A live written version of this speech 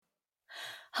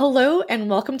Hello, and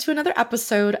welcome to another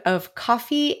episode of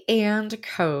Coffee and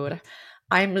Code.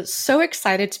 I'm so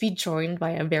excited to be joined by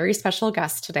a very special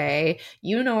guest today.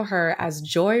 You know her as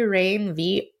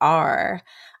JoyReignVR.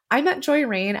 I met Joy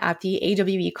Rain at the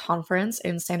AWE conference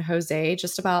in San Jose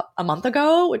just about a month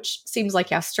ago, which seems like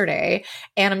yesterday.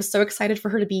 And I'm so excited for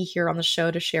her to be here on the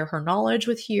show to share her knowledge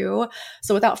with you.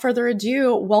 So without further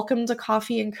ado, welcome to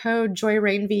Coffee and Code, Joy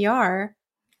Rain VR.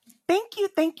 Thank you.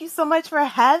 Thank you so much for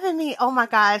having me. Oh my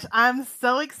gosh, I'm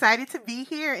so excited to be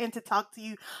here and to talk to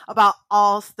you about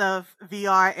all stuff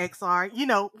VR, XR.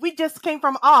 We just came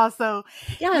from Oz, so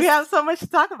we Yes. have so much to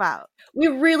talk about. We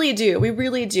really do. We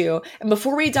really do. And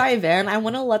before we dive in, I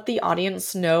want to let the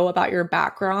audience know about your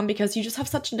background because you just have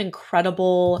such an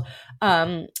incredible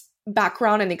um,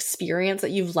 background and experience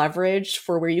that you've leveraged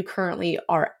for where you currently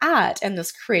are at in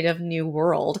this creative new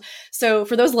world. So,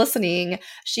 for those listening,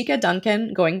 Shika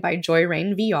Duncan, going by Joy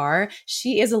Rain VR,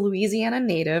 she is a Louisiana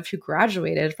native who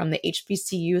graduated from the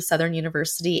HBCU Southern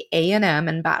University A&M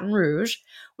in Baton Rouge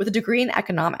with a degree in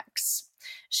economics.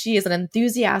 She is an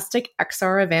enthusiastic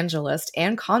XR evangelist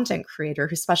and content creator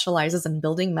who specializes in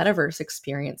building metaverse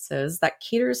experiences that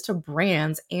caters to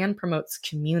brands and promotes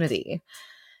community.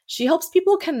 She helps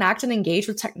people connect and engage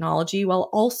with technology while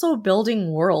also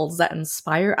building worlds that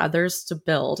inspire others to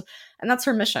build. And that's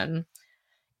her mission.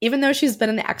 Even though she's been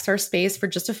in the XR space for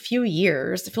just a few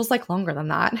years, it feels like longer than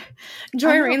that. I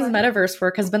Joy know, Rain's right? metaverse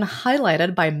work has been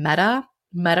highlighted by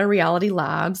Meta Reality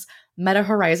Labs, Meta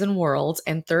Horizon Worlds,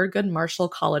 and Thurgood Marshall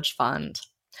College Fund.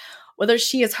 Whether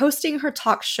she is hosting her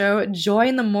talk show Joy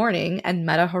in the Morning and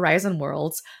Meta Horizon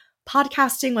Worlds,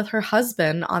 podcasting with her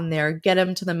husband on their Get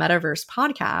Him to the Metaverse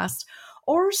podcast,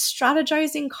 or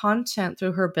strategizing content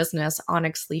through her business,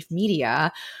 Onyx Leaf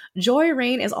Media, Joy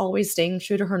Rain is always staying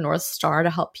true to her North Star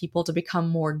to help people to become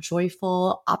more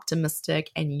joyful, optimistic,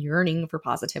 and yearning for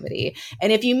positivity.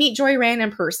 And if you meet Joy Rain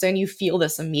in person, you feel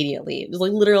this immediately. It's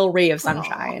like a literal ray of Oh,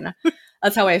 sunshine.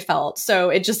 That's how I felt. So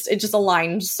it just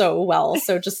aligned so well.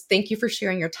 So just thank you for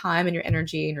sharing your time and your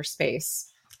energy and your space.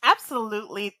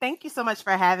 absolutely. Thank you so much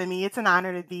for having me. It's an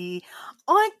honor to be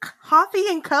on Coffee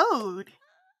and Code.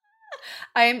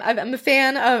 I'm a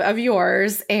fan of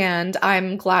yours, and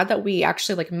I'm glad that we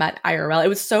actually like met IRL. It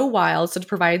was so wild. So to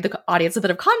provide the audience a bit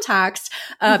of context,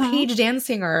 Hmm. Paige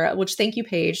Dansinger, which thank you,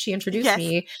 Paige, she introduced Yes.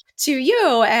 me to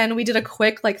you, and we did a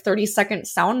quick like 30-second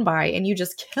soundbite, and you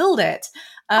just killed it.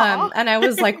 Oh. And I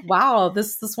was like, wow,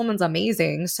 this woman's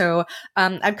amazing. So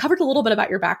I've covered a little bit about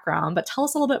your background, but tell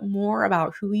us a little bit more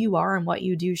about who you are and what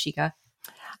you do, Shika.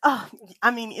 Oh,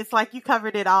 I mean, it's like you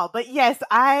covered it all. But yes,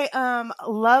 I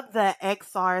love the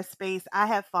XR space. I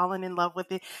have fallen in love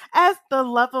with it as the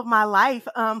love of my life.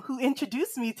 Who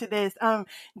introduced me to this?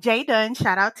 Jay Dunn,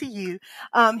 shout out to you.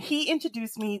 He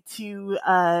introduced me to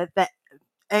the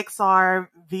XR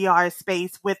VR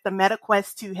space with the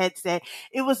MetaQuest 2 headset.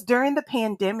 It was during the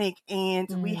pandemic and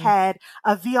we Mm. had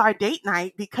a VR date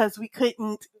night because we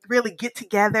couldn't really get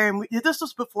together. And this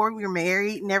was before we were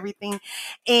married and everything.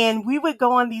 And we would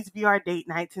go on these VR date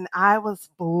nights and I was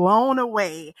blown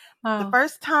away. The Wow.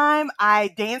 first time I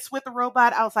danced with a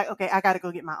robot, I was like, okay, I got to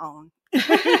go get my own.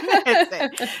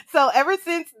 Headset. So ever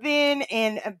since then,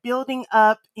 and building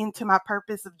up into my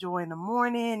purpose of joy in the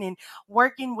morning and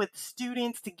working with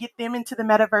students to get them into the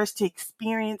metaverse to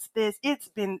experience this, it's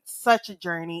been such a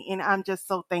journey, and I'm just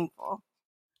so thankful.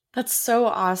 That's so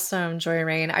awesome, Joy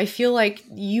Rain. I feel like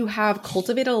you have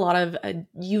cultivated a lot of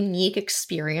unique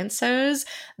experiences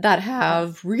that Yes.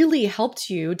 have really helped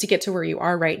you to get to where you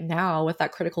are right now with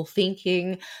that critical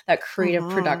thinking, that creative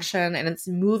Hmm. production, and it's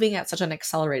moving at such an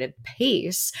accelerated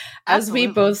pace, as we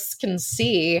Absolutely. both can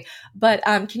see. But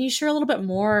can you share a little bit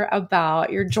more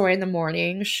about your Joy in the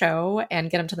Morning show and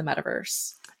get into the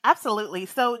metaverse? Absolutely.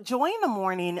 So, Joy in the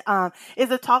Morning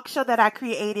is a talk show that I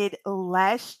created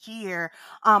last year,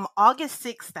 August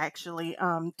 6th, actually,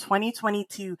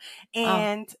 2022. Wow.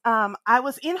 And I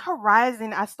was in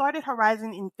Horizon. I started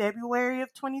Horizon in February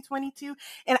of 2022.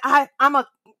 And I'm a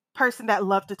person that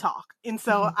loved to talk. And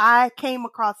so Mhm. I came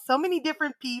across so many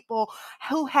different people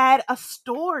who had a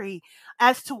story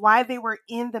as to why they were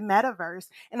in the metaverse.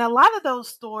 And a lot of those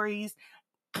stories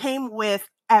came with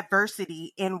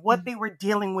adversity and what they were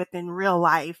dealing with in real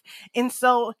life. And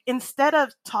so instead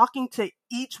of talking to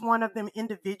each one of them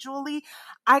individually,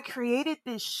 I created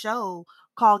this show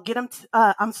called Joy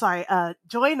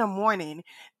in the Morning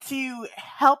to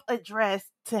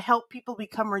help people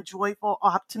become more joyful,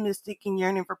 optimistic, and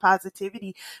yearning for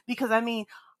positivity. Because I mean,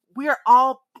 we're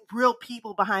all real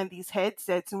people behind these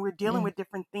headsets and we're dealing Mhm. with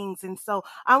different things. And so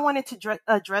I wanted to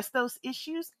address those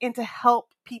issues and to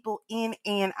help people in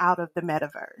and out of the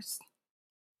metaverse.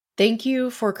 Thank you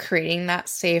for creating that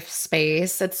safe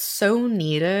space. It's so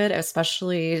needed,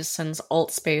 especially since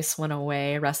alt space went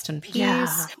away. Rest in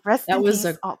peace. Yeah. Rest That in was peace,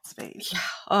 a alt space.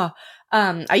 yeah.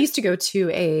 I used to go to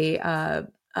a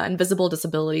invisible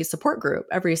disability support group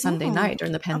every Sunday Mm, night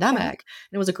during the okay. pandemic.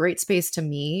 And it was a great space to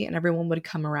meet, and everyone would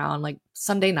come around like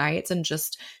Sunday nights and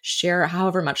just share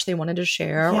however much they wanted to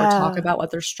share or talk Yeah. about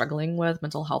what they're struggling with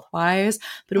mental health wise.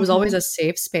 But it was always Hmm. a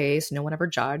safe space. No one ever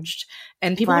judged.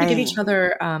 And people would give Right. each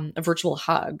other virtual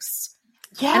hugs.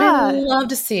 And I Yeah.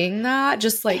 loved seeing that,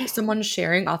 just like someone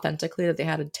sharing authentically that they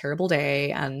had a terrible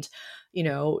day and,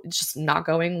 it's just not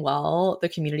going well. The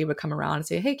community would come around and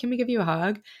say, "Hey, can we give you a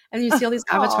hug?" And you see all these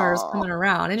avatars Oh, coming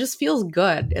around. It just feels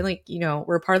good. And like,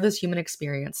 we're part of this human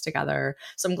experience together.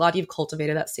 So I'm glad you've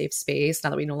cultivated that safe space now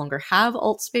that we no longer have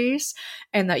alt space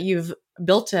and that you've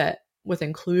built it with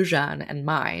inclusion in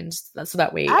mind so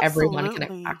that way everyone can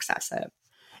absolutely. access it.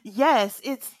 Yes,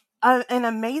 it's an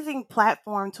amazing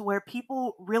platform to where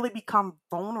people really become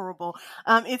vulnerable.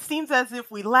 It seems as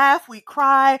if we laugh, we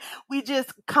cry, we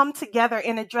just come together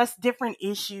and address different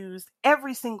issues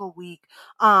every single week.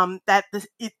 That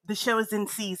the show is in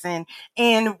season,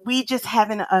 and we just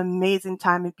have an amazing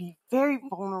time and be very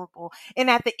vulnerable. And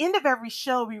at the end of every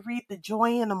show, we read the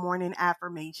Joy in the Morning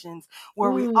affirmations,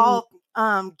 where we Ooh. all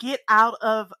get out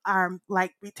of our,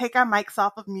 like, we take our mics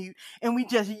off of mute and we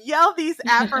just yell these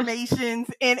affirmations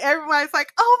and everybody's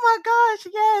like, oh my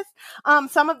gosh,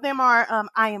 yes. Some of them are,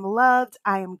 I am loved,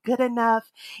 I am good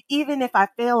enough, even if I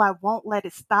fail, I won't let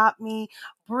it stop me.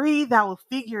 Breathe, I will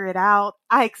figure it out.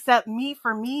 I accept me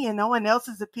for me and no one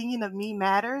else's opinion of me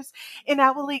matters. And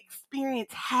I will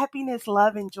experience happiness,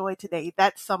 love, and joy today.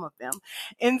 That's some of them.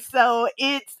 And so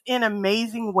it's an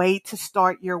amazing way to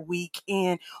start your week.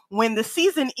 And when the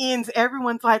season ends,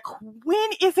 everyone's like, when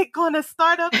is it going to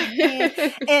start up again?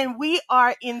 And we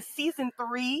are in season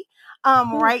 3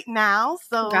 Ooh, right now.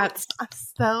 So congrats. I'm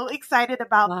so excited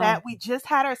about Wow. that. We just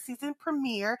had our season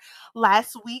premiere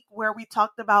last week where we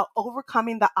talked about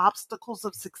overcoming the obstacles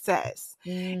of success.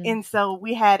 Mm, And so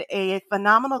we had a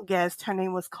phenomenal guest. Her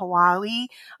name was Kawali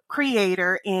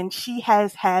Creator, and she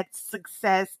has had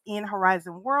success in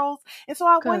Horizon Worlds. And so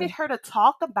I wanted good. her to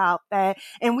talk about that.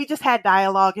 And we just had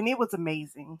dialogue, and it was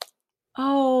amazing.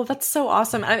 Oh, that's so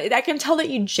awesome. I can tell that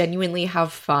you genuinely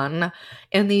have fun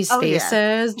in these Oh, yeah.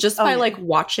 spaces just Oh, by yeah. like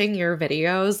watching your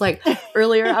videos. Like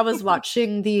earlier I was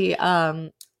watching the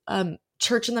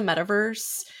Church in the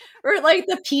Metaverse or like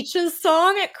the Peaches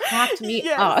song. It cracked me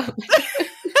Yes. up.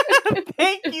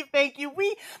 Thank you, thank you.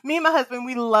 Me and my husband,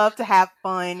 we love to have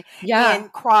fun Yeah.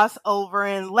 and cross over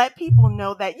and let people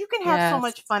know that you can have so Yes.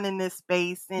 much fun in this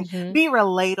space and Mhm. be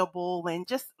relatable and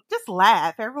just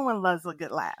laugh. Everyone loves a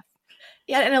good laugh.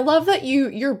 Yeah, and I love that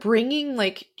you're bringing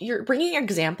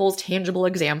examples, tangible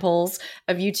examples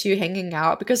of you two hanging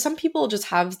out because some people just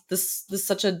have this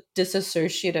such a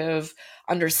disassociative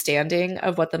understanding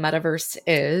of what the metaverse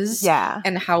is Yeah.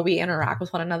 and how we interact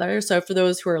with one another. So for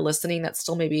those who are listening that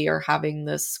still maybe are having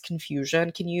this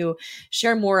confusion, can you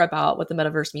share more about what the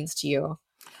metaverse means to you?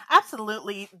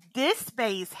 Absolutely. This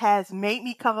space has made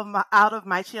me come out of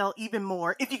my shell even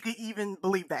more, if you could even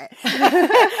believe that.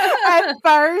 At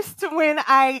first, when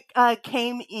I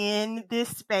came in this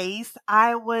space,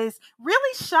 I was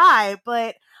really shy,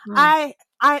 but Oh, I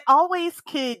I always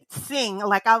could sing,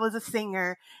 like I was a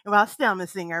singer. Well, still I'm a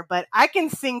singer, but I can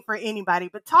sing for anybody.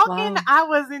 But talking, wow. I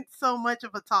wasn't so much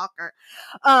of a talker,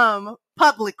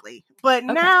 publicly. But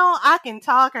Okay. now I can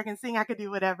talk, I can sing, I can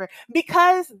do whatever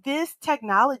because this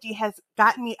technology has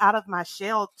gotten me out of my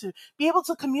shell to be able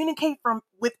to communicate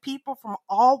with people from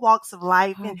all walks of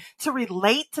life and Wow. to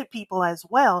relate to people as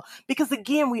well. Because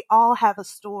again, we all have a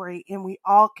story and we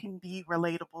all can be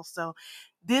relatable. So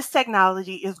this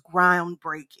technology is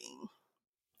groundbreaking.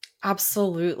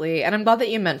 Absolutely. And I'm glad that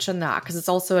you mentioned that because it's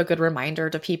also a good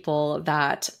reminder to people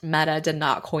that Meta did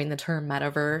not coin the term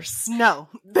metaverse. No,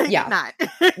 they did Yeah. not.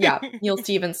 Yeah. Neil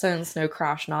Stephenson, Snow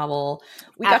Crash novel.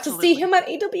 We got to see Absolutely. him at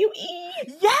AWE.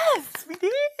 Yes, we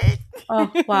did.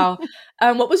 Oh, wow.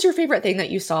 What was your favorite thing that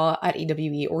you saw at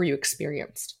AWE or you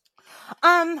experienced?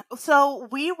 So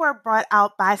we were brought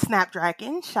out by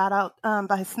Snapdragon. Shout out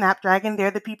by Snapdragon.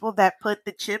 They're the people that put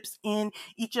the chips in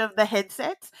each of the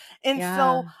headsets. And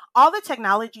so Yeah. all the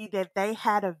technology that they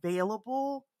had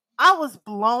available, I was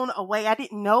blown away. I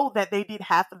didn't know that they did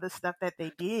half of the stuff that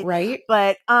they did. Right?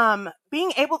 But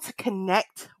being able to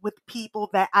connect with people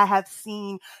that I have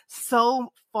seen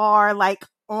so far, like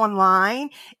online,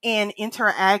 and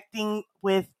interacting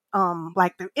with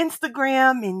like through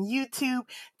Instagram and YouTube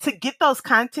to get those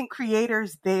content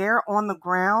creators there on the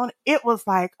ground. It was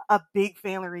like a big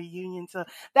family reunion. So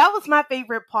that was my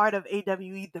favorite part of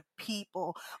AWE, the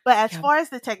people. But as Yeah. far as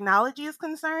the technology is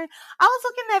concerned, I was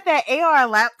looking at that AR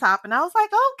laptop and I was like,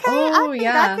 okay, I Oh, think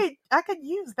yeah. I could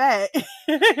use that.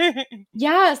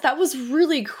 Yes, that was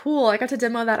really cool. I got to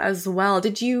demo that as well.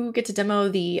 Did you get to demo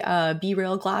the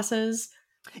B-Rail glasses?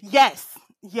 Yes.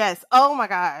 Yes. Oh my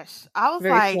gosh. I was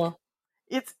Very like, cool.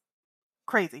 it's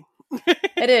crazy.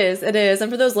 It is. It is. And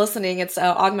for those listening, it's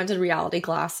augmented reality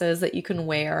glasses that you can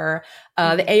wear.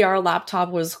 The Mhm. AR laptop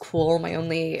was cool. My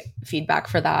only feedback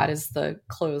for that is the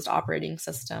closed operating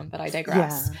system, but I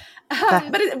digress. Yeah. That's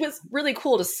But it was really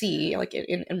cool to see, like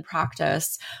in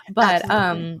practice. But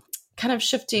absolutely. kind of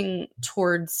shifting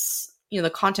towards the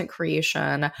content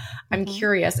creation, I'm Mhm.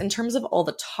 curious in terms of all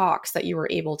the talks that you were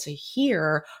able to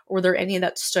hear. Were there any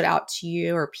that stood out to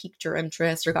you or piqued your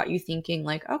interest or got you thinking,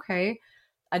 like, okay,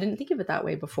 I didn't think of it that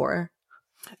way before.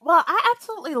 Well, I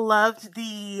absolutely loved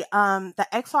the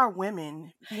XR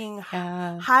women being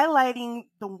Yeah. highlighting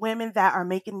the women that are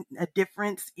making a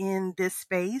difference in this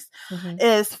space Hmm.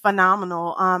 is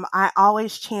phenomenal. I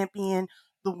always champion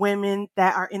the women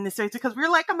that are in this space because we're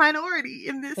like a minority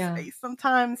in this Yeah. space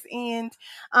sometimes, and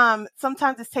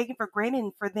sometimes it's taken for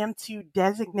granted for them to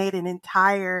designate an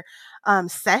entire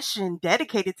session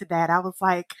dedicated to that. I was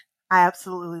like, I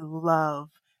absolutely love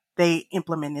they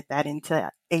implemented that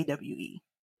into AWE.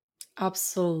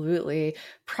 Absolutely.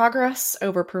 Progress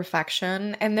over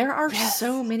perfection. And there are Yes.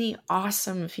 so many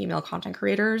awesome female content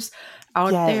creators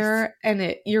out Yes. there.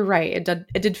 And you're right.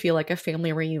 It did feel like a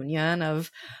family reunion of,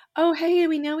 oh, hey,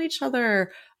 we know each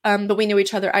other. But we know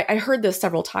each other. I heard this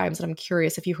several times, and I'm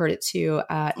curious if you heard it too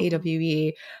at Mhm.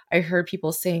 AWE. I heard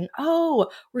people saying,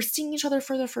 oh, we're seeing each other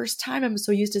for the first time. I'm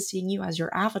so used to seeing you as your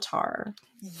avatar.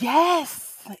 Yes.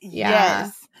 Yeah.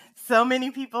 Yes. So many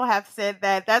people have said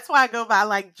that. That's why I go by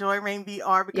like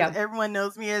JoyReignVR because Yeah. everyone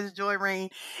knows me as Joy Rain.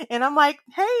 And I'm like,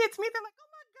 hey, it's me. They're like,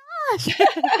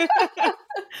 oh my gosh.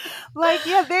 Like,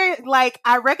 yeah, they're like,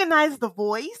 I recognize the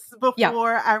voice Yeah.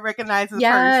 before I recognize the person.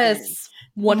 Yes.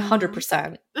 Hmm.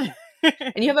 100%.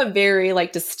 And you have a very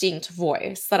like distinct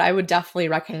voice that I would definitely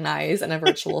recognize in a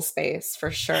virtual space for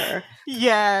sure.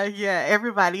 Yeah, yeah.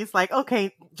 Everybody's like,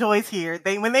 okay, Joy's here.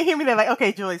 When they hear me, they're like,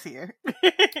 okay, Joy's here.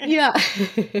 Yeah.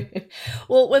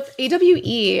 Well, with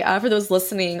AWE, for those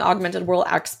listening, Augmented World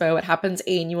Expo, it happens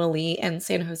annually in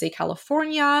San Jose,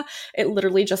 California. It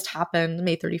literally just happened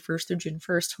May 31st through June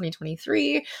 1st,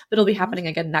 2023, but it'll be Hmm. happening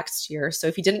again next year. So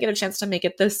if you didn't get a chance to make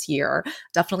it this year,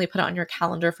 definitely put it on your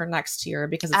calendar for next year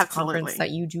because it's a conference Absolutely.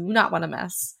 that you do not want to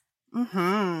miss.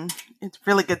 Hmm. It's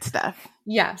really good stuff.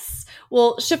 Yes.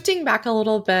 Well, shifting back a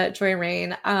little bit, Joy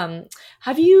Rain,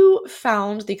 have you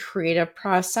found the creative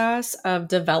process of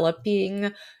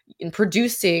developing and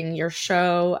producing your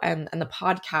show and the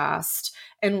podcast?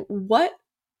 And what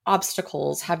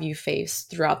obstacles have you faced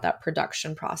throughout that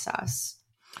production process?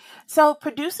 So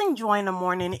producing Joy in the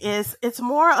Morning it's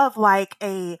more of like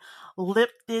a lip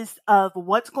this of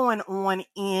what's going on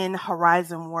in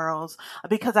Horizon Worlds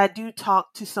because I do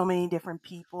talk to so many different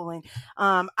people and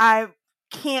I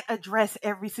can't address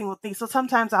every single thing. So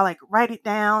sometimes I like write it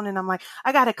down and I'm like,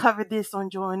 I gotta cover this on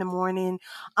Joy in the Morning.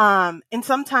 And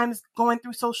sometimes going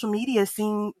through social media,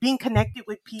 seeing being connected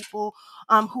with people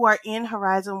who are in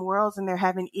Horizon Worlds and they're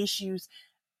having issues,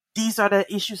 these are the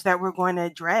issues that we're going to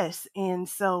address. And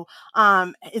so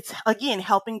it's again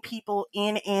helping people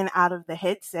in and out of the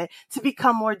headset to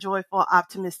become more joyful,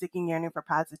 optimistic, and yearning for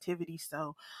positivity.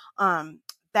 So um,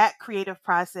 that creative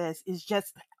process is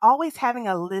just always having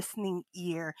a listening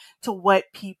ear to what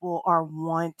people are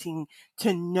wanting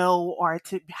to know or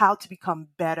to how to become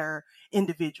better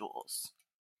individuals.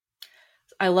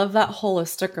 I love that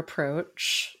holistic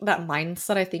approach. That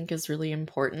mindset I think is really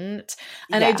important.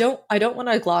 And I Yeah. don't I don't want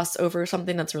to gloss over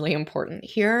something that's really important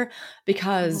here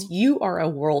because Hmm. you are a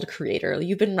world creator.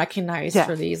 You've been recognized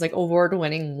for Yes. these like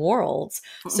award-winning worlds.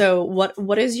 So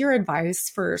what is your advice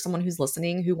for someone who's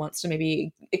listening who wants to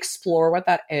maybe explore what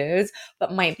that is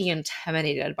but might be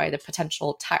intimidated by the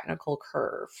potential technical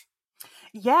curve?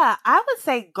 Yeah, I would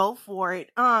say go for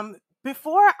it.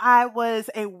 Before I was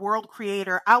a world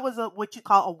creator, I was a what you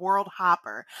call a world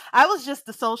hopper. I was just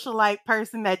a socialite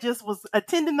person that just was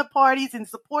attending the parties and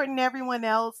supporting everyone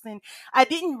else, and I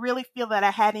didn't really feel that I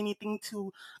had anything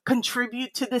to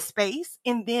contribute to the space.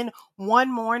 And then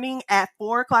one morning at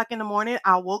 4 o'clock in the morning,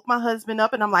 I woke my husband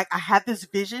up, and I'm like, I have this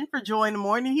vision for Joy in the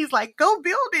Morning. He's like, go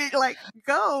build it, like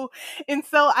go. And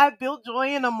so I built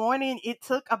Joy in the Morning. It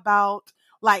took about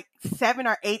like 7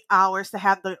 or 8 hours to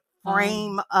have the Oh.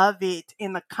 frame of it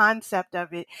and the concept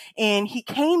of it. And he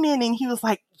came in and he was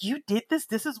like, "You did this?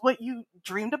 This is what you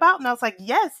dreamed about?" And I was like,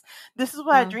 "Yes, this is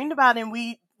what I Wow. dreamed about." And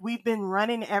we've been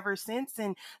running ever since.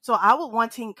 And so I would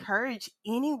want to encourage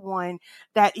anyone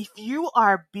that if you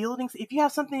are building, if you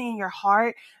have something in your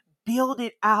heart, build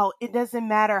it out. It doesn't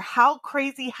matter how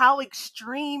crazy, how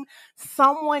extreme,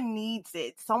 someone needs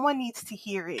it. Someone needs to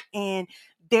hear it. And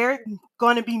they're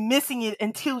going to be missing it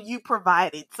until you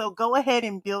provide it. So go ahead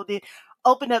and build it,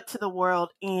 open up to the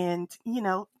world, and,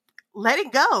 let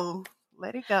it go.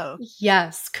 Let it go.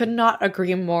 Yes, could not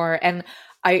agree more. And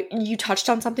you touched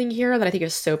on something here that I think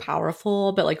is so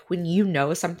powerful, but like when you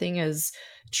know something is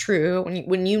true,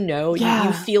 when you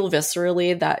Yeah, feel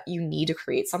viscerally that you need to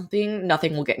create something,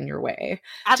 nothing will get in your way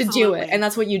to do it. And absolutely.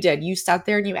 that's what you did. You sat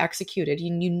there and you executed.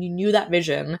 You knew that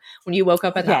vision when you woke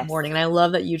up in that Yes, morning. And I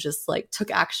love that you just like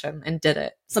took action and did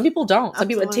it. Some people don't. Some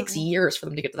people, it takes absolutely. years for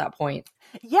them to get to that point.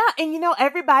 Yeah, and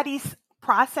everybody's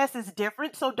process is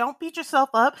different, so don't beat yourself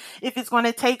up if it's going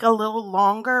to take a little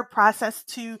longer process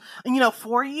to,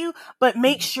 for you, but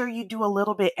make Mhm. sure you do a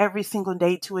little bit every single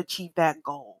day to achieve that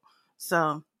goal.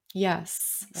 So,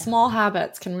 Yes, yeah. small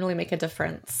habits can really make a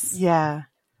difference. Yeah,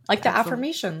 Like the absolutely.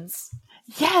 affirmations.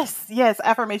 Yes, yes,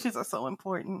 affirmations are so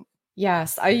important.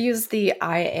 Yes, I use the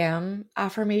I am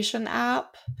affirmation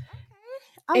app.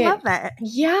 I love It that.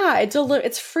 yeah,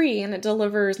 it's free and it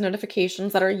delivers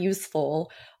notifications that are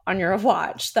useful on your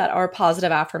watch that are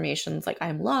positive affirmations like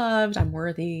I'm loved, I'm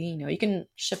worthy, you can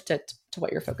shift it to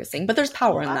what you're focusing. But there's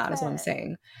power in Love that is what I'm that.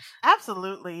 saying.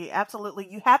 Absolutely, absolutely.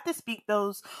 You have to speak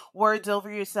those words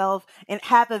over yourself and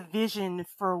have a vision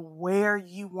for where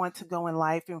you want to go in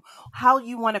life and how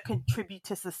you want to contribute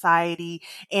to society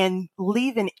and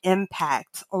leave an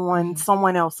impact on Mhm.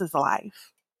 someone else's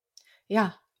life.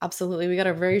 Yeah, absolutely. We got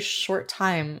a very short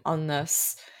time on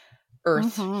this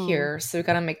earth Mhm. here, so we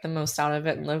got to make the most out of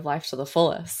it and live life to the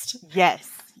fullest. Yes,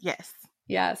 yes.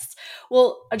 Yes.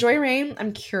 Well, Joy Rain,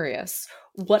 I'm curious.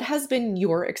 What has been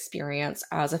your experience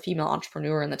as a female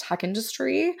entrepreneur in the tech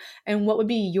industry? And what would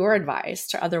be your advice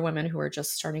to other women who are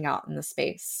just starting out in the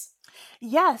space?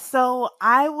 Yeah, so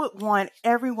I would want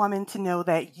every woman to know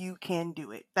that you can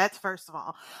do it. That's first of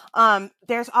all.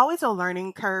 There's always a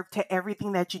learning curve to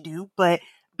everything that you do, but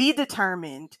be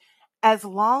determined. As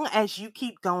long as you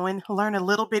keep going, learn a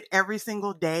little bit every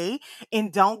single day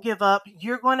and don't give up,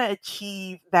 you're going to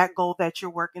achieve that goal that you're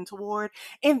working toward.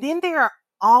 And then there are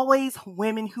always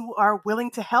women who are willing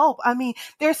to help. I mean,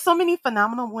 there's so many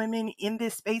phenomenal women in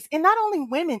this space, and not only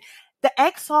women, the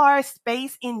XR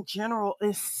space in general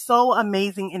is so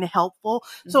amazing and helpful.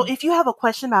 So Mhm. if you have a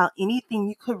question about anything,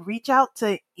 you could reach out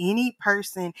to any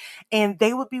person and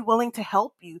they would be willing to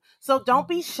help you. So don't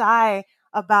be shy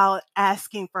about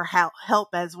asking for help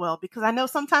as well, because I know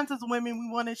sometimes as women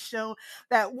we want to show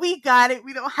that we got it.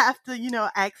 We don't have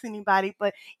to, ask anybody,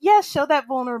 but yeah, show that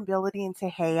vulnerability and say,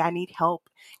 "Hey, I need help.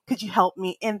 Could you help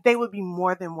me?" And they would be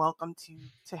more than welcome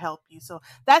to help you. So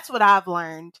that's what I've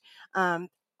learned. Um,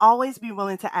 Always be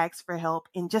willing to ask for help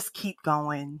and just keep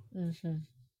going. Mhm.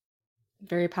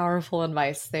 Very powerful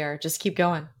advice there. Just keep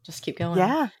going. Just keep going.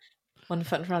 Yeah. One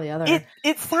foot in front of the It other.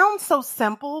 it sounds so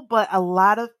simple, but a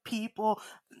lot of people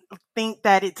think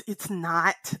that it's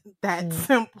not that Mm,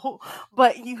 simple,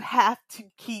 but you have to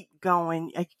keep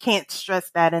going. I can't stress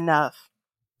that enough.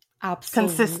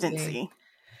 absolutely. Consistency.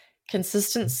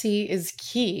 Consistency is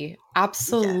key.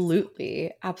 Yes. Absolutely.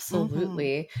 Mhm.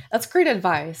 Absolutely. That's great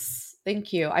advice.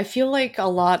 Thank you. I feel like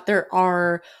there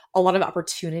are a lot of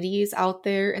opportunities out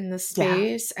there in this Yeah.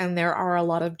 space, and there are a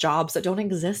lot of jobs that don't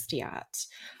exist yet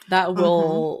that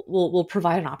Mhm. will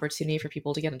provide an opportunity for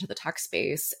people to get into the tech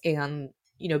space. And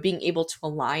being able to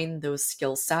align those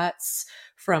skill sets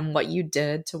from what you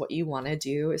did to what you want to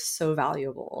do is so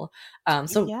valuable.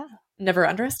 So Yeah. never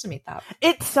underestimate that.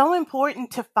 It's so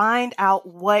important to find out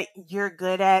what you're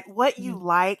good at, what you Mhm.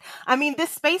 like. I mean,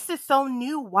 this space is so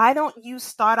new. Why don't you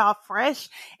start off fresh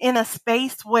in a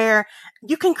space where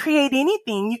you can create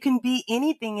anything? You can be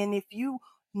anything. And if you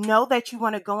know that you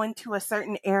want to go into a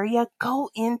certain area, go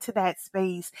into that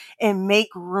space and make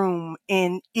room,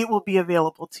 and it will be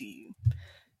available to you.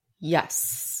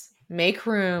 Yes. Make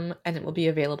room and it will be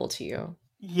available to you.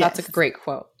 That's a Yes. great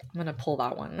quote. I'm going to pull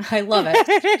that one. I love it.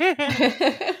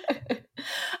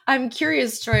 I'm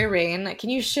curious, Joy Rain, can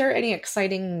you share any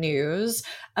exciting news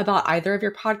about either of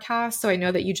your podcasts. So I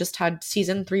know that you just had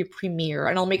season 3 premiere,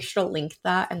 and I'll make sure to link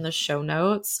that in the show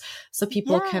notes so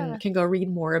people Yeah, can go read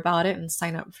more about it and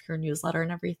sign up for your newsletter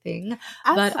and everything.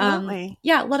 But absolutely.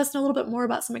 yeah, let us know a little bit more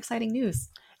about some exciting news.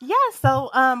 Yeah,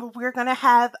 so we're gonna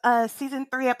have season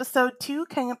 3, episode 2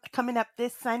 coming up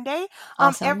this Sunday.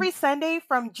 Every Awesome. Sunday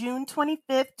from June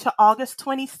 25th to August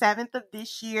 27th of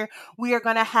this year, we are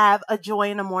gonna have a Joy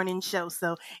in the Morning show.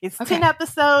 So it's 10 Okay.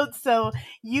 episodes, so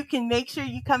you can make sure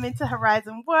you come into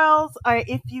Horizon Worlds, or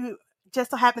if you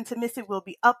just so happen to miss it, we'll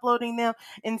be uploading them,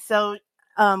 and so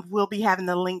we'll be having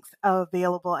the links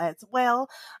available as well.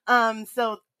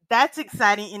 So that's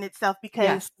exciting in itself because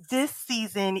Yes. this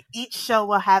season, each show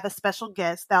will have a special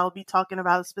guest that will be talking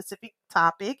about a specific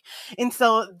topic. And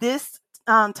so this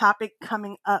topic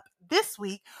coming up this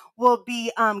week will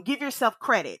be give yourself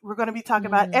credit. We're going to be talking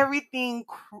about Mm. everything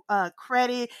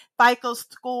credit, FICO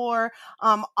score,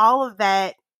 all of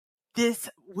that this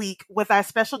week with our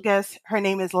special guest. Her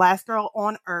name is Last Girl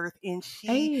on Earth, and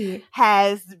she Hey.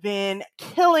 has been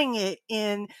killing it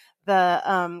in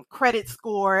the credit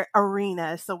score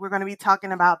arena. So we're going to be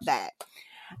talking about that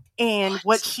and what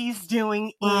What? she's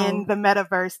doing in Wow. the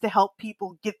metaverse to help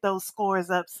people get those scores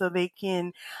up so they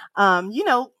can,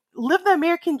 live the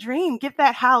American dream, get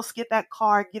that house, get that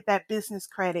car, get that business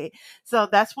credit. So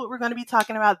that's what we're going to be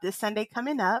talking about this Sunday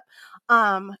coming up.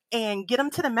 And Get Them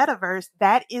to the Metaverse.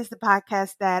 That is the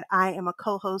podcast that I am a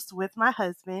co-host with my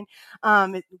husband.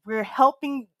 We're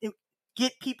helping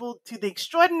get people to the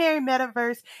extraordinary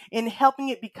metaverse and helping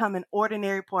it become an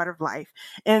ordinary part of life.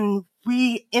 And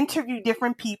we interview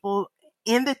different people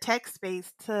in the tech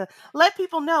space to let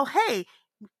people know, hey,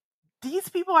 these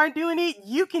people are doing it,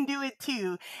 you can do it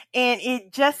too. And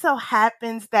it just so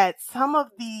happens that some of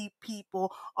the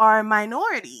people are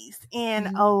minorities, and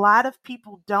Mhm. a lot of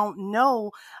people don't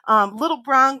know little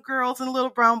brown girls and little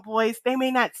brown boys. They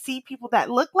may not see people that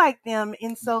look like them.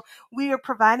 And so we are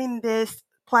providing this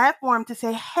platform to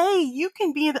say, hey, you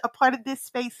can be a part of this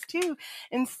space too.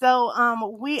 And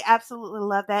so we absolutely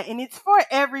love that. And it's for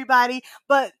everybody,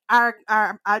 but our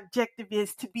objective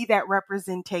is to be that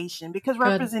representation, because Good.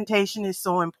 representation is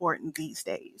so important these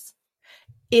days.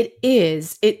 It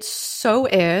is. It so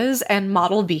is. And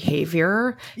model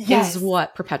behavior is Yes,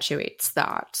 what perpetuates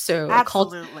that. So a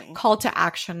absolutely. call to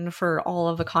action for all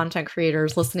of the content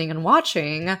creators listening and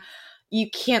watching. You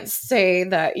can't say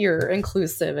that you're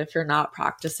inclusive if you're not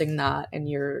practicing that in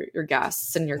your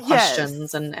guests and your Yes.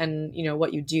 questions and you know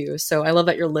what you do. So I love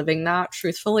that you're living that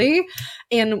truthfully.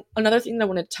 And another thing that I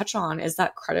want to touch on is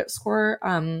that credit score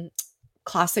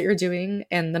class that you're doing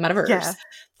in the Yeah. metaverse.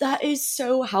 That is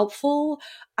so helpful.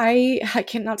 I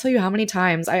cannot tell you how many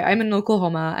times I'm in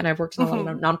Oklahoma and I've worked in a lot of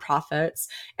Hmm. nonprofits,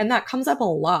 and that comes up a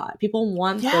lot. People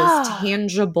want those Yeah.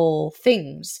 tangible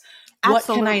things. What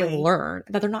can I Absolutely. learn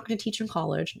that they're not going to teach in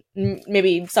college?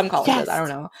 Maybe some colleges, I Yes. don't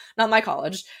know, not my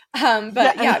college. But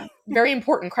Yeah. yeah, very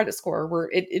important credit score where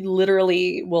it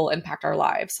literally will impact our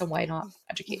lives. So why not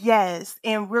educate? Yes,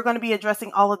 and we're going to be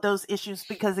addressing all of those issues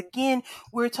because, again,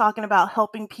 we're talking about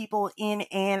helping people in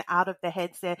and out of the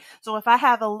headset. So if I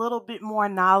have a little bit more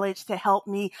knowledge to help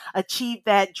me achieve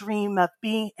that dream of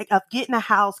getting a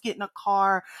house, getting a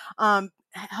car,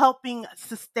 helping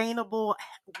sustainable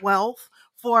wealth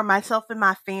for myself and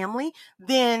my family,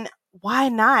 then why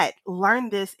not learn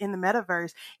this in the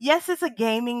metaverse? Yes, it's a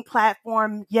gaming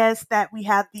platform. Yes, that we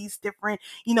have these different,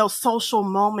 social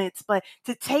moments, but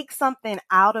to take something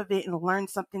out of it and learn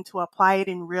something to apply it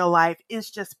in real life is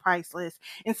just priceless.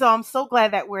 And so I'm so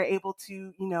glad that we're able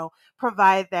to,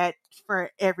 provide that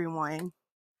for everyone.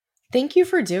 Thank you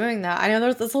for doing that. I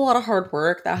know there's a lot of hard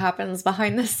work that happens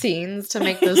behind the scenes to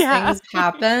make those Yeah, things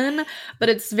happen, but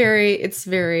it's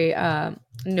very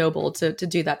noble to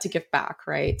do that, to give back,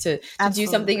 right? To do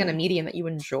something in a absolutely. medium that you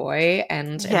enjoy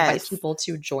and invite Yes, people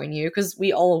to join you, because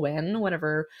we all win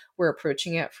whenever we're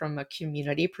approaching it from a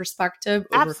community perspective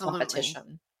over absolutely.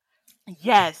 competition.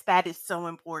 Yes, that is so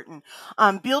important.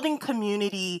 Building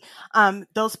community,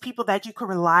 those people that you can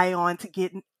rely on to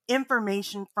get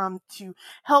information from to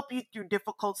help you through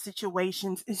difficult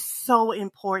situations is so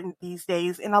important these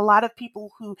days. And a lot of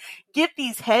people who get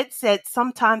these headsets,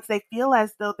 sometimes they feel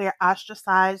as though they're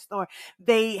ostracized or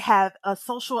they have a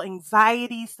social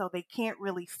anxiety, so they can't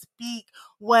really speak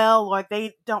well, or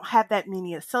they don't have that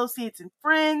many associates and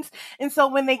friends. And so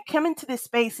when they come into this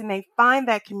space and they find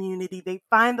that community, they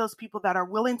find those people that are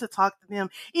willing to talk to them,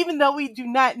 even though we do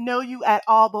not know you at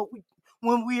all, but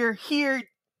when we're here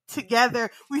together,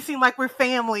 we seem like we're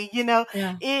family,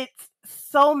 Yeah. It's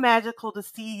so magical to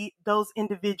see those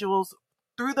individuals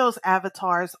through those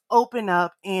avatars open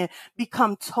up and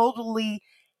become totally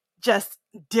just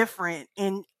different.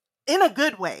 And in a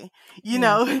good way,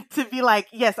 Yeah. to be like,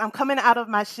 yes, I'm coming out of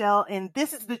my shell and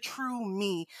this is the true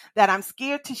me that I'm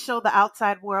scared to show the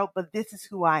outside world, but this is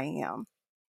who I am.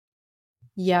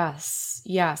 Yes,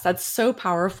 yes, that's so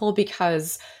powerful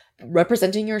because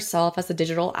representing yourself as a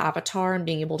digital avatar and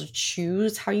being able to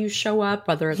choose how you show up,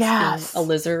 whether it's being a Yes.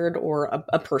 lizard or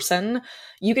a person,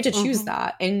 you get to choose Hmm.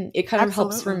 that. And it kind of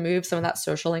helps Absolutely. remove some of that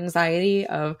social anxiety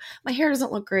of my hair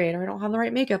doesn't look great or I don't have the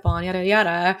right makeup on, yada,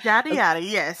 yada. Yada yada.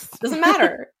 Yes. Doesn't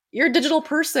matter. You're a digital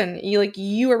person.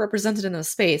 You are represented in this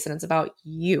space and it's about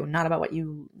you, not about what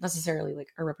you necessarily like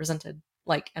are represented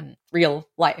like in real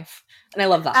life. And I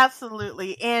love that.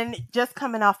 Absolutely. And just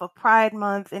coming off of Pride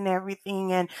Month and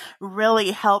everything and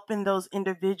really helping those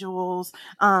individuals,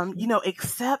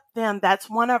 accept them. That's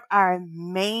one of our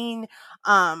main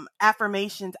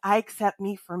affirmations. I accept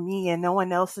me for me and no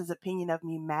one else's opinion of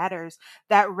me matters.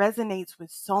 That resonates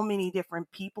with so many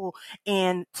different people.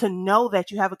 And to know that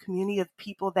you have a community of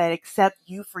people that accept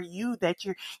you for you, that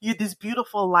you're this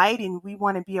beautiful light and we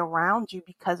want to be around you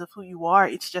because of who you are,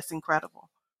 it's just incredible.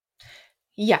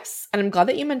 Yes, and I'm glad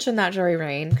that you mentioned that, Jerry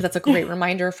Rain, because that's a great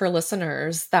reminder for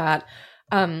listeners that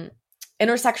um,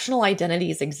 intersectional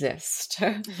identities exist.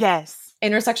 Yes.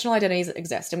 Intersectional identities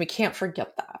exist, and we can't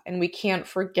forget that. And we can't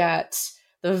forget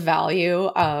the value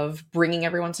of bringing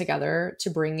everyone together to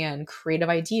bring in creative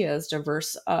ideas,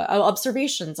 diverse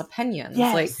observations, opinions.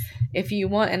 Like, Yes. if you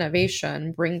want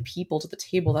innovation, bring people to the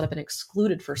table that have been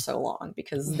excluded for so long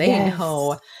because they Yes.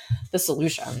 know the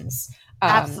solutions. So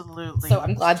Absolutely.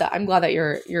 I'm glad that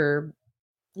you're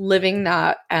living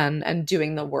that and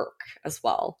doing the work as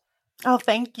well. Oh,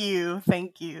 thank you.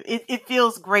 Thank you. It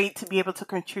feels great to be able to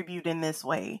contribute in this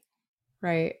way.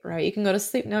 Right, right. You can go to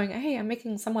sleep knowing, hey, I'm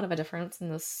making somewhat of a difference in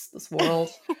this world,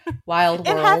 wild And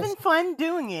world. having fun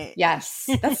doing it. Yes,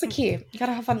 that's the key. You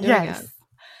gotta have fun doing it. Yes.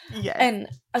 Yes. And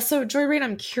so, Joy Reid,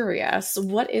 I'm curious,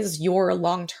 what is your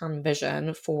long-term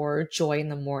vision for Joy in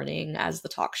the Morning as the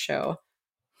talk show?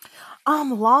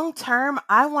 Long term,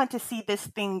 I want to see this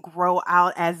thing grow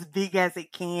out as big as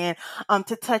it can,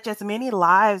 to touch as many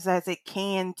lives as it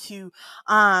can, to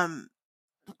um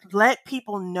let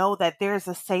people know that there's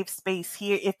a safe space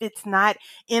here. If it's not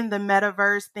in the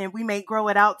metaverse, then we may grow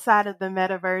it outside of the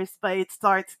metaverse, but it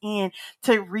starts in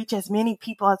to reach as many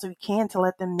people as we can to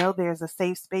let them know there's a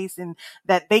safe space and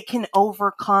that they can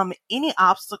overcome any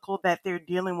obstacle that they're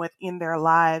dealing with in their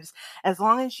lives. As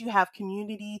long as you have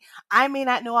community, I may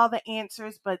not know all the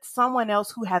answers, but someone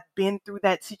else who have been through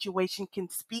that situation can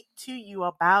speak to you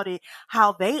about it,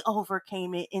 how they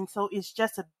overcame it. And so it's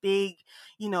just a big,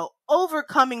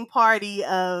 overcoming party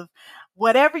of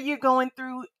whatever you're going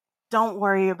through. Don't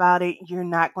worry about it. You're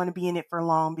not going to be in it for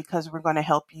long because we're going to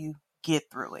help you get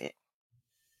through it.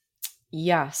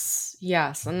 Yes,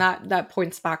 yes. And that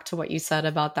points back to what you said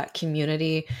about that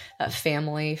community, that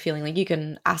family, feeling like you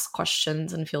can ask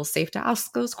questions and feel safe to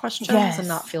ask those questions and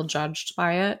not Yes, feel judged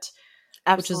by it,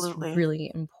 which is absolutely.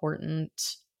 really important.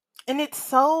 And it's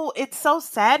so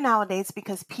sad nowadays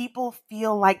because people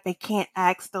feel like they can't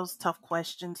ask those tough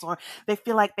questions or they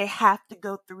feel like they have to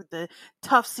go through the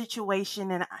tough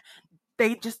situation and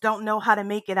they just don't know how to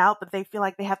make it out, but they feel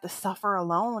like they have to suffer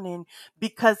alone and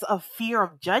because of fear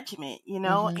of judgment,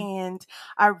 Hmm. and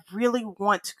I really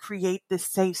want to create this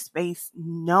safe space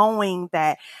knowing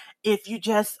that if you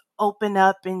just open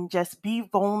up and just be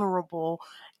vulnerable,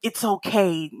 it's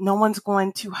okay. No one's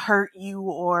going to hurt you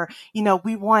or,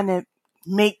 we want to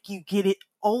make you get it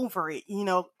over it,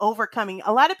 overcoming.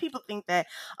 A lot of people think that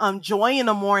Joy in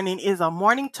the Morning is a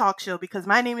morning talk show because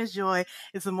my name is Joy.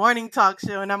 It's a morning talk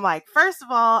show. And I'm like, first of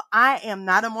all, I am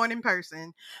not a morning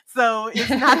person. So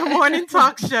it's not a morning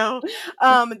talk show.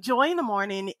 Joy in the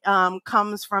Morning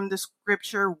comes from the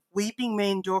scripture, weeping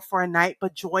may endure for a night,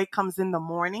 but joy comes in the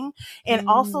morning. And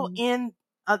also Mm. in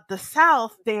the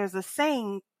South, there's a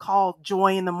saying called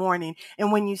joy in the morning.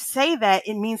 And when you say that,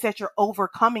 it means that you're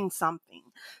overcoming something.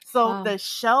 So Wow. the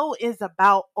show is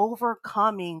about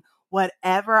overcoming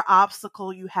whatever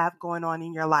obstacle you have going on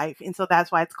in your life. And so that's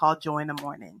why it's called Joy in the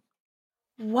Morning.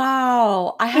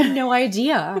 Wow. I had no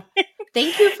idea.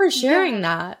 Thank you for sharing Yeah.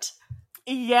 that.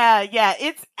 Yeah, yeah.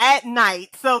 It's at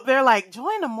night. So they're like, Joy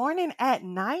in the Morning at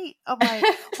night? I'm like,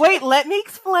 wait, let me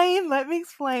explain. Let me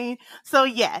explain. So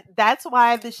yeah, that's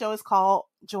why the show is called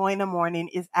Joy in the Morning,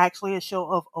 is actually a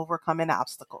show of overcoming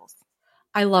obstacles.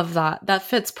 I love that. That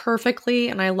fits perfectly,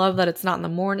 and I love that it's not in the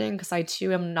morning because I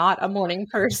too am not a morning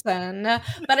person,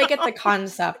 but I get the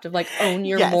concept of like own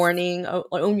your Yes. morning,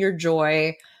 own your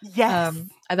joy. Yes.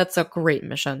 That's a great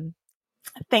mission.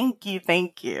 Thank you.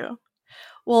 Thank you.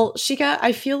 Well, Shika,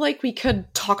 I feel like we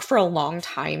could talk for a long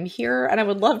time here, and I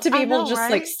would love to be I able to know, just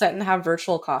like right? sit and have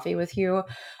virtual coffee with you.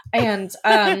 And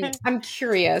I'm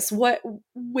curious,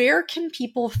 where can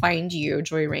people find you,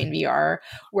 Joy Rain VR?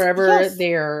 Wherever Yes.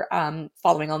 they're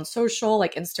following on social,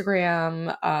 like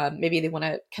Instagram, maybe they want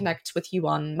to connect with you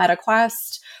on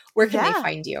MetaQuest. Where can they Yeah.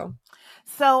 find you?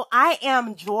 So I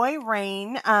am Joy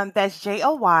Rain. That's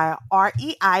JoyReign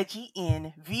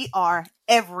VR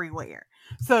everywhere.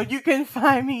 So you can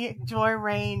find me Joy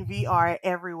Rain VR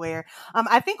everywhere.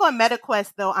 I think on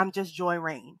MetaQuest though, I'm just Joy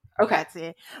Rain. Okay. That's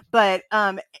it. But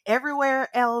everywhere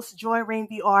else, Joy Rain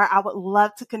VR. I would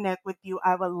love to connect with you.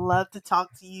 I would love to talk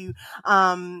to you.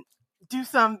 Do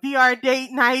some VR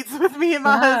date nights with me and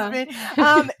my Yeah.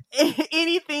 husband.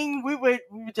 Anything we would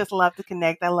just love to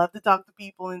connect. I love to talk to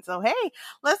people, and so hey,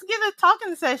 let's get a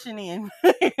talking session in.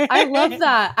 I love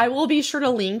that. I will be sure to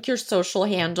link your social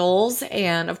handles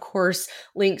and, of course,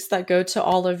 links that go to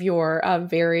all of your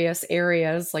various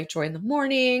areas like Joy in the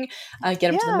Morning, Get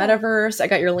into the Yeah, Metaverse. I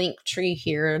got your link tree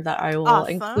here that I will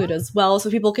awesome. include as well so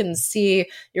people can see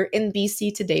your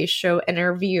NBC Today Show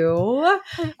interview. No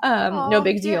Oh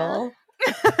big yeah. deal.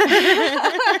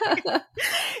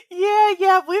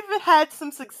 Yeah, we've had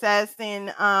some success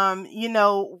in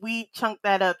we chunk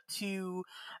that up to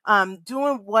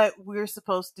doing what we're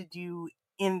supposed to do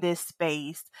in this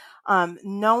space.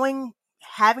 Knowing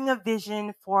having a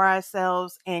vision for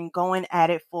ourselves and going at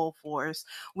it full force.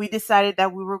 We decided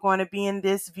that we were going to be in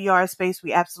this VR space.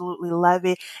 We absolutely love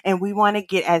it and we want to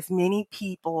get as many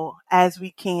people as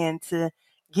we can to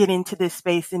get into this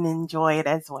space and enjoy it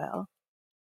as well.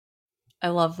 I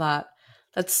love that.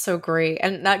 That's so great.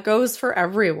 And that goes for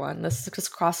everyone. This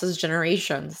just crosses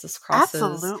generations.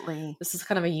 Absolutely. This is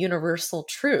kind of a universal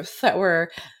truth that we're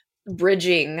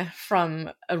bridging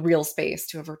from a real space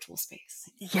to a virtual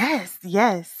space. Yes,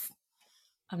 yes.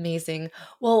 Amazing.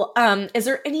 Well, is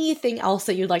there anything else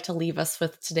that you'd like to leave us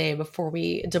with today before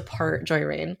we depart, Joy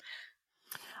Rain?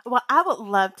 Well, I would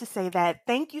love to say that.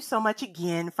 Thank you so much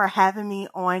again for having me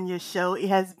on your show. It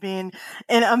has been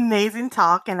an amazing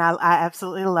talk, and I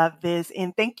absolutely love this.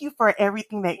 And thank you for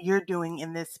everything that you're doing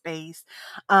in this space.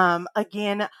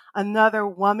 Again, another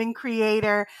woman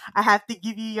creator. I have to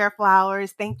give you your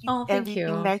flowers. Thank you Oh, for thank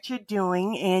everything you. that you're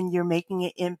doing, and you're making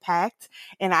an impact.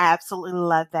 And I absolutely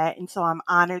love that. And so I'm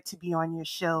honored to be on your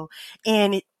show.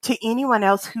 And to anyone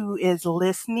else who is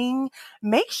listening,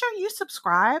 make sure you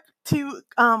subscribe to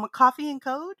Coffee and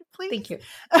Code, Thank please, you.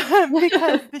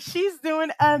 because she's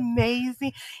doing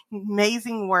amazing,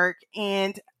 amazing work.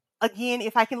 And again,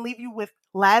 if I can leave you with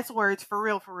last words for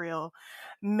real,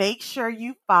 make sure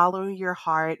you follow your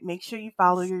heart, make sure you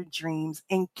follow your dreams,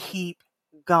 and keep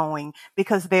going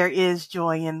because there is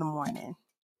joy in the morning.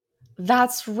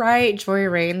 That's right, Joy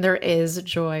Rain. There is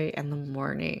joy in the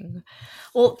morning.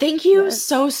 Well, thank you Yes.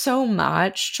 so, so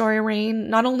much, Joy Rain,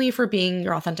 not only for being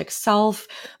your authentic self,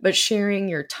 but sharing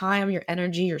your time, your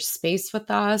energy, your space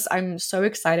with us. I'm so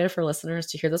excited for listeners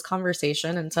to hear this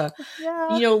conversation and to,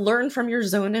 Yeah, learn from your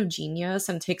zone of genius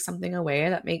and take something away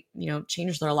that may,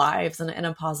 change their lives in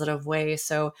a positive way.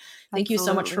 So thank you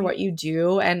so much for absolutely. what you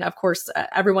do. And of course,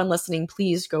 everyone listening,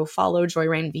 please go follow Joy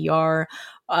Rain VR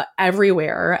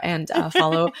everywhere and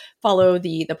follow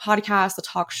the podcast, the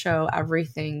talk show,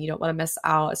 everything. You don't want to miss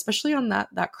out, especially on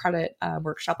that credit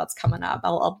workshop that's coming up.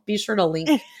 I'll be sure to link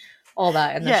all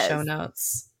that in the show Yes.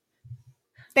 notes.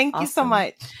 Thank you so Awesome.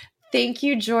 much. Thank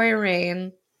you, Joy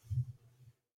Rain.